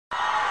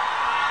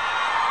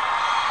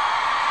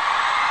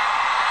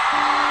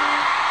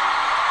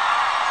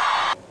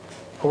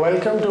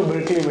Welcome to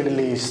Berkeley Middle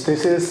East.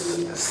 This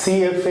is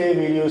CFA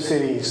video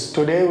series.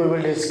 Today we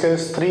will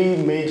discuss three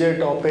major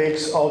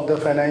topics of the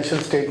financial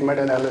statement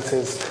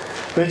analysis,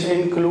 which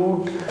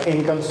include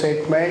income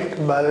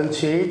statement, balance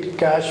sheet,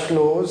 cash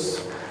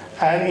flows,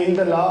 and in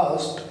the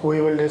last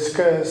we will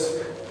discuss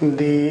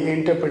the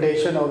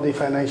interpretation of the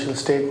financial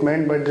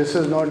statement, but this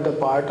is not the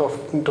part of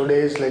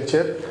today's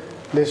lecture.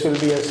 This will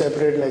be a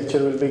separate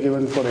lecture will be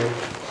given for it.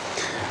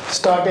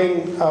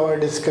 Starting our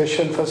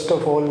discussion, first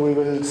of all we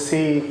will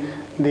see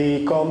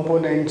the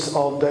components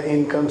of the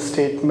income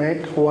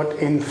statement, what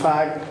in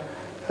fact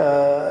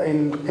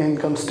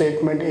income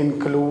statement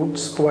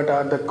includes, what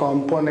are the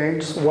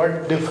components,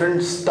 what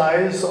different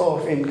styles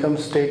of income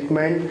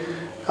statement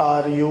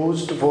are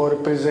used for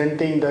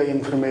presenting the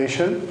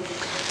information.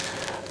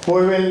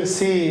 We will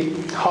see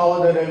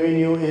how the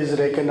revenue is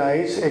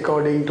recognized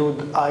according to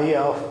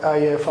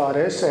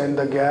IFRS and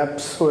the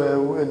gaps.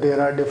 There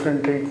are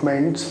different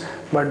treatments,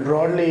 but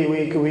broadly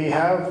we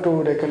have to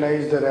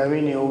recognize the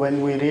revenue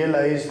when we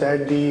realize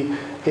that the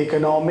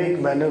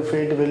economic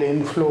benefit will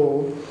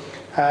inflow,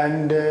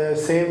 and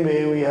same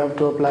way we have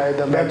to apply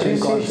the matching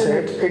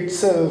concept.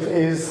 Itself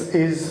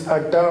is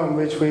a term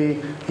which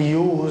we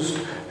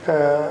used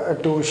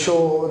to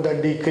show the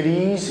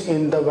decrease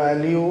in the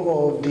value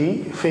of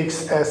the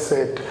fixed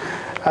asset.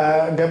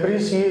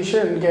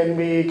 Depreciation can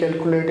be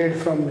calculated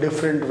from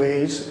different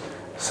ways.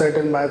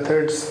 Certain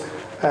methods,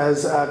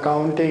 as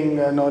accounting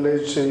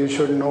knowledge, you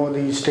should know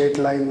the straight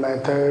line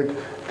method,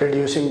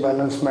 reducing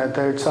balance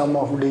method, sum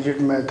of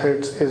digit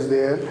methods is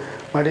there.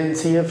 But in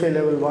CFA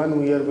level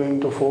 1 we are going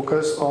to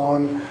focus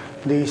on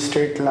the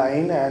straight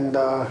line and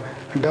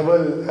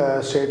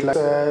double straight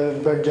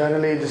line, but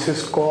generally this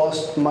is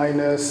cost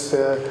minus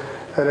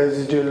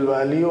residual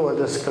value or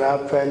the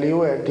scrap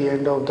value at the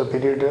end of the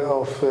period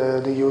of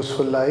the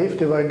useful life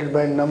divided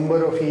by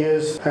number of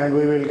years, and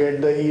we will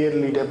get the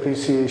yearly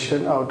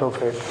depreciation out of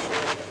it.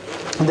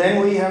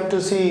 Then we have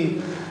to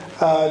see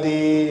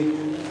the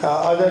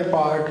other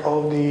part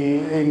of the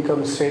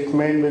income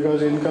statement,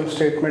 because income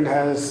statement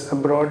has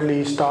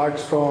broadly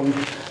starts from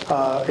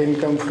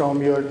income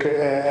from your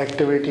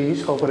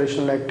activities,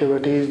 operational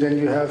activities. Then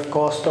you have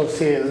cost of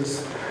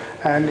sales,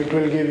 and it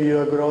will give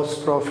you a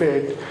gross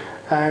profit,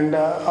 and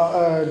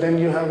then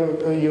you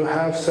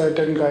have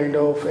certain kind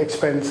of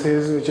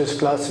expenses which is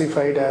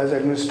classified as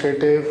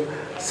administrative,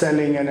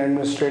 selling and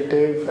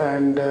administrative,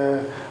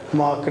 and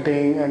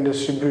marketing and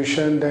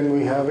distribution. Then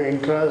we have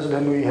interest,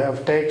 then we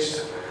have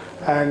tax,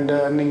 and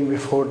earning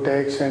before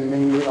tax,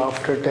 earning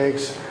after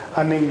tax,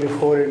 earning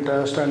before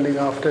interest, earning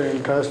after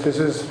interest. This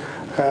is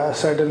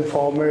certain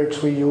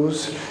formats we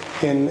use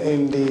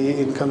in the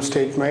income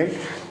statement.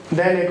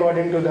 Then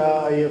according to the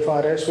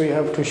IFRS we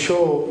have to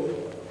show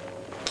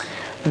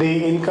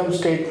the income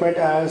statement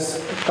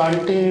as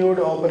continued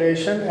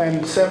operation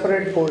and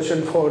separate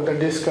portion for the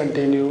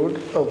discontinued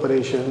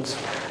operations.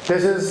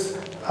 This is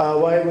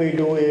why we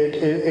do it.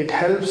 It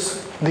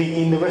helps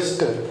the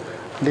investor,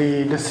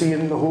 the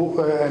decision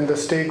and the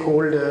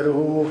stakeholder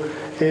who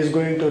is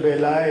going to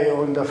rely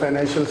on the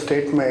financial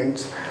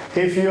statements.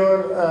 If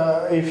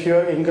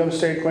your income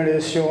statement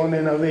is shown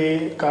in a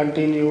way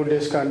continued,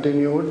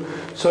 discontinued,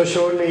 so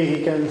surely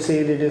he can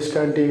see the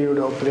discontinued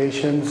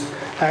operations,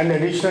 and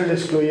additional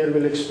disclosure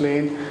will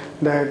explain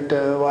that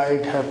why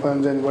it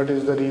happens and what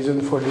is the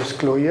reason for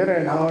disclosure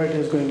and how it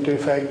is going to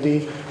affect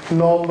the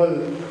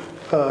normal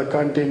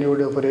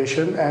continued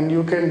operation, and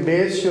you can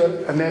base your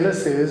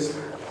analysis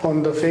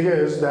on the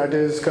figures that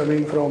is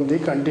coming from the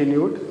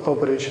continued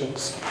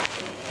operations.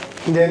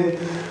 Then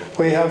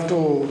we have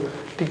to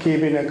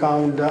keep in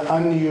account the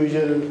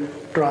unusual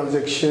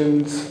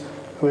transactions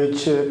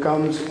which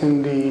comes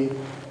in the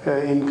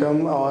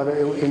income or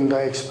in the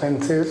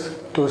expenses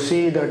to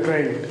see the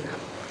trend.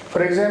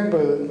 For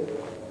example,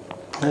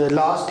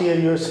 last year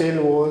your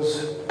sale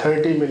was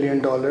 $30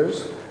 million.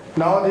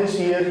 Now this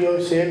year your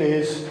sale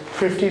is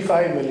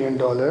 $55 million.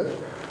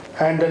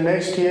 And the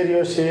next year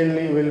your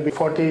sale will be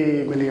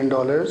 $40 million.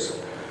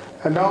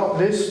 And now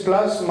this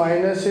plus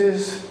minus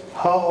is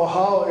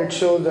how it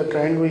shows the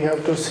trend. We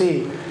have to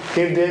see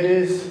if there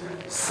is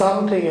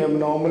something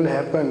abnormal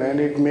happen and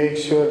it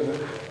makes your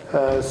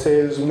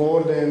sales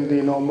more than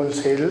the normal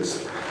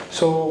sales.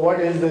 So what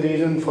is the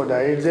reason for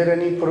that? Is there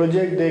any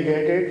project they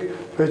get it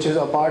which is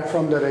apart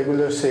from the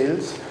regular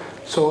sales?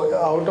 So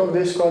out of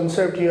this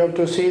concept you have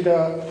to see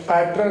the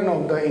pattern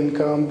of the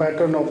income,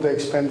 pattern of the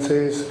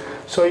expenses,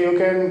 so you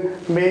can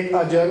make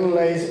a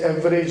generalized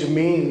average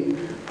mean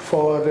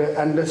for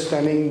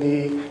understanding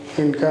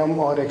the income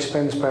or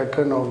expense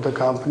pattern of the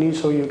company,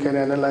 so you can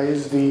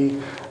analyze the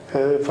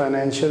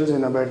financials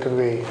in a better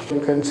way. You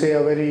can say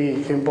a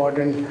very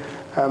important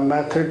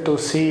method to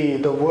see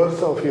the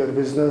worth of your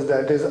business,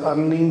 that is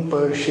earning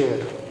per share.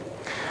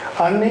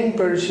 Earning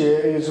per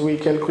share is we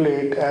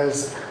calculate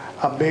as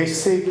a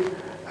basic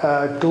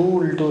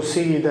tool to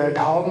see that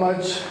how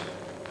much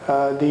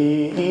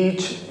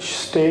each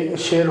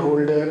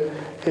shareholder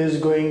is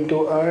going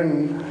to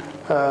earn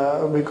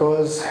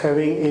because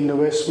having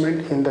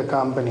investment in the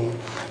company.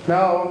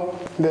 Now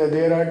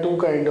there are two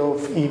kind of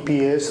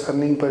EPS,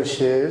 earning per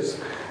shares.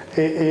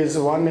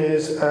 One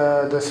is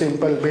the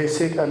simple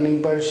basic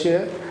earning per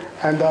share,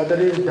 and the other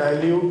is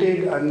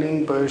diluted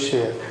earning per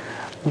share.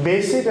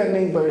 Basic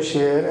earning per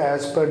share,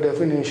 as per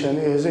definition,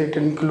 is it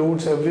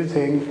includes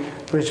everything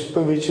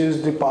which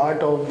is the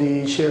part of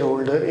the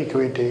shareholder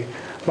equity.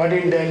 But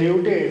in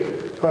diluted,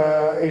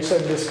 it's a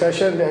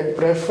discussion that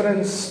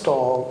preference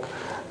stock,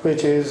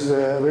 which is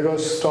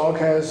because stock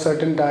has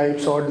certain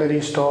types,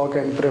 ordinary stock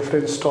and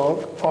preference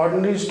stock.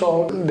 Ordinary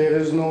stock, there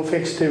is no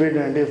fixed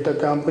dividend. If the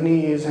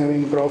company is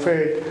having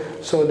profit,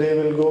 so they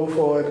will go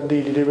for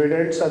the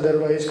dividends.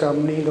 Otherwise,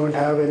 company don't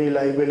have any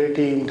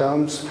liability in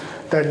terms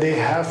that they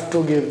have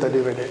to give the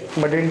dividend.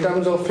 But in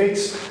terms of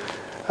fixed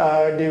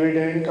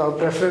dividend or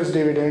preference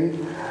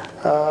dividend,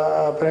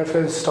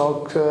 preference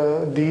stock,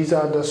 these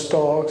are the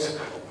stocks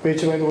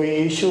which when we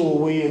issue,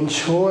 we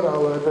ensure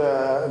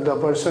the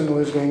person who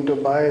is going to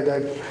buy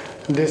that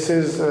this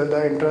is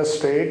the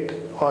interest rate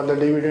or the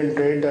dividend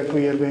rate that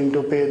we are going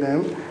to pay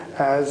them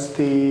as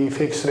the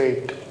fixed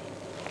rate.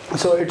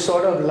 So it's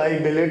sort of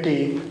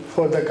liability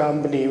for the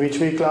company, which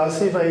we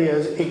classify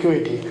as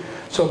equity.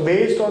 So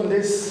based on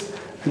this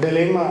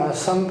dilemma,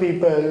 some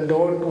people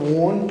don't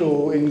want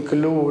to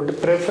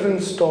include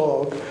preference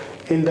stock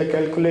in the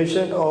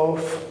calculation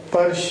of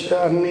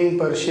earning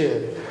per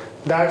share.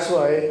 That's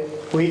why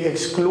we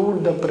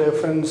exclude the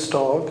preference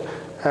stock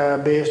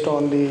based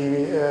on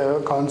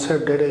the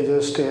concept that I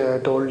just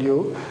told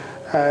you,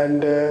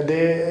 and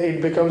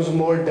it becomes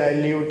more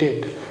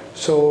diluted.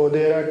 So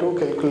there are two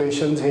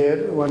calculations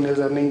here. One is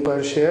earning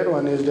per share,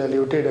 one is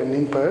diluted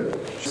earning per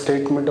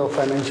statement of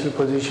financial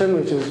position,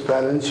 which is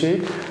balance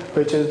sheet,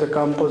 which is the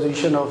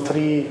composition of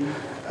three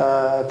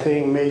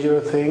major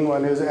thing.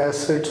 One is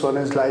assets, one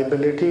is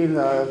liability, and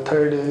the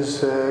third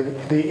is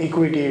the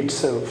equity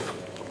itself.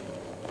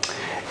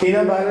 In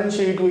a balance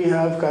sheet, we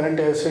have current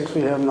assets,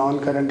 we have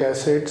non-current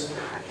assets.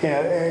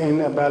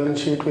 In a balance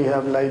sheet, we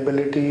have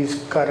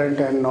liabilities, current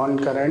and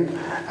non-current.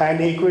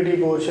 And equity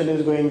portion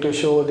is going to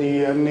show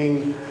the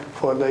earning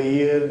for the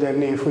year.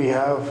 Then if we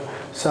have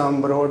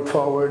some brought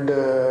forward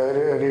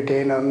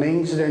retained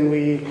earnings, then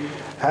we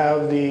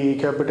have the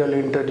capital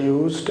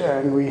introduced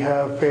and we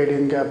have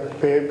paid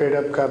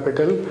up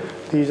capital.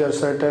 These are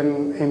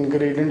certain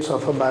ingredients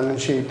of a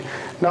balance sheet.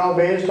 Now,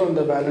 based on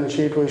the balance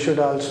sheet, we should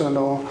also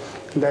know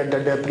that the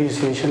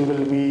depreciation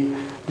will be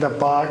the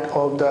part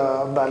of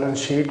the balance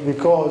sheet,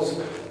 because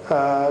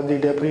the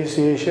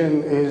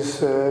depreciation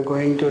is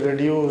going to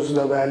reduce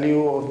the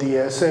value of the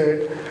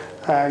asset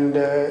and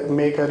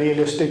make a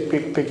realistic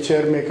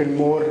picture, make it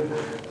more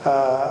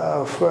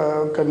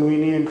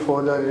convenient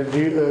for the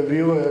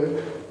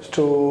viewer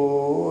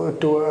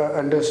to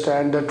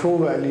understand the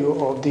true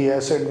value of the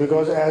asset,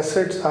 because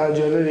assets are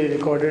generally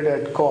recorded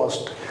at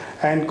cost,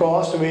 and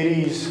cost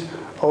varies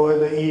over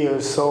the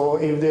years. So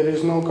if there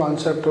is no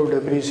concept of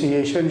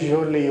depreciation,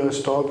 surely your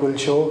stock will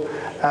show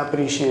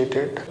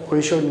appreciated.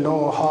 We should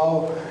know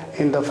how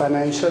in the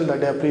financial the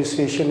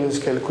depreciation is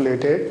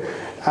calculated,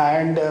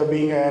 and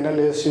being an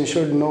analyst, you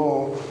should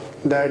know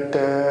that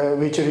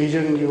which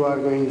region you are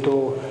going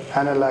to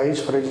analyze.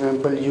 For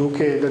example,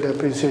 UK, the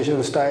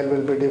depreciation style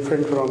will be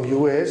different from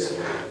US.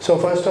 So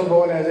first of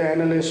all, as an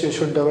analyst, you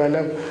should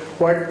develop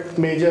what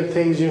major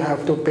things you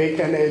have to pick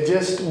and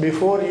adjust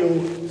before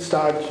you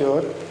start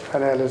your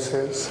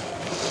analysis.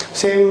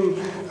 Same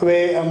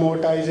way,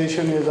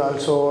 amortization is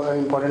also an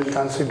important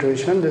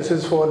consideration. This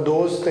is for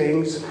those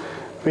things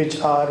which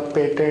are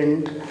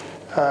patent,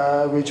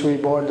 which we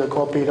bought the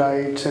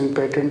copyrights and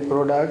patent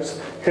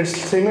products. It's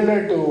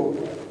similar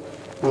to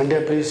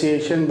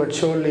depreciation, but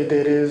surely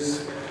there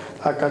is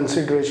a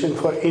consideration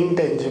for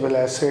intangible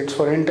assets.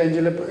 For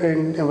intangible,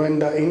 when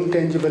the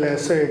intangible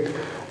asset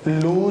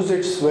lose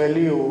its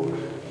value,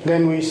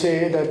 then we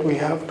say that we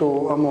have to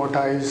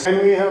amortize.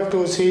 And we have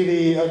to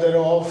see the other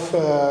off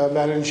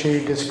balance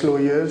sheet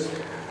disclosures.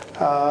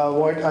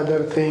 What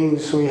other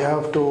things we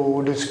have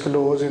to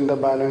disclose in the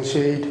balance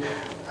sheet,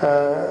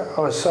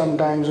 or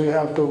sometimes we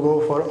have to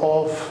go for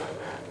off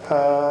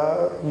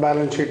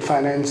balance sheet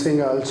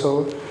financing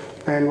also.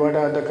 And what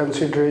are the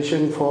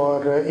consideration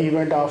for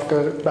event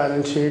after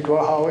balance sheet, or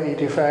how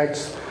it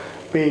affects.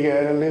 Being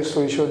an analyst,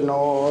 we should know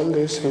all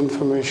this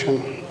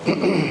information.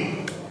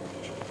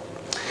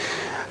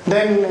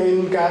 Then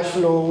in cash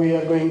flow, we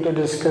are going to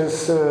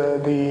discuss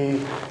the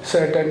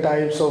certain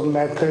types of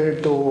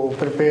method to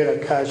prepare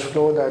a cash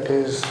flow, that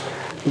is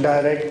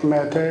direct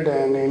method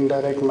and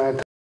indirect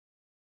method.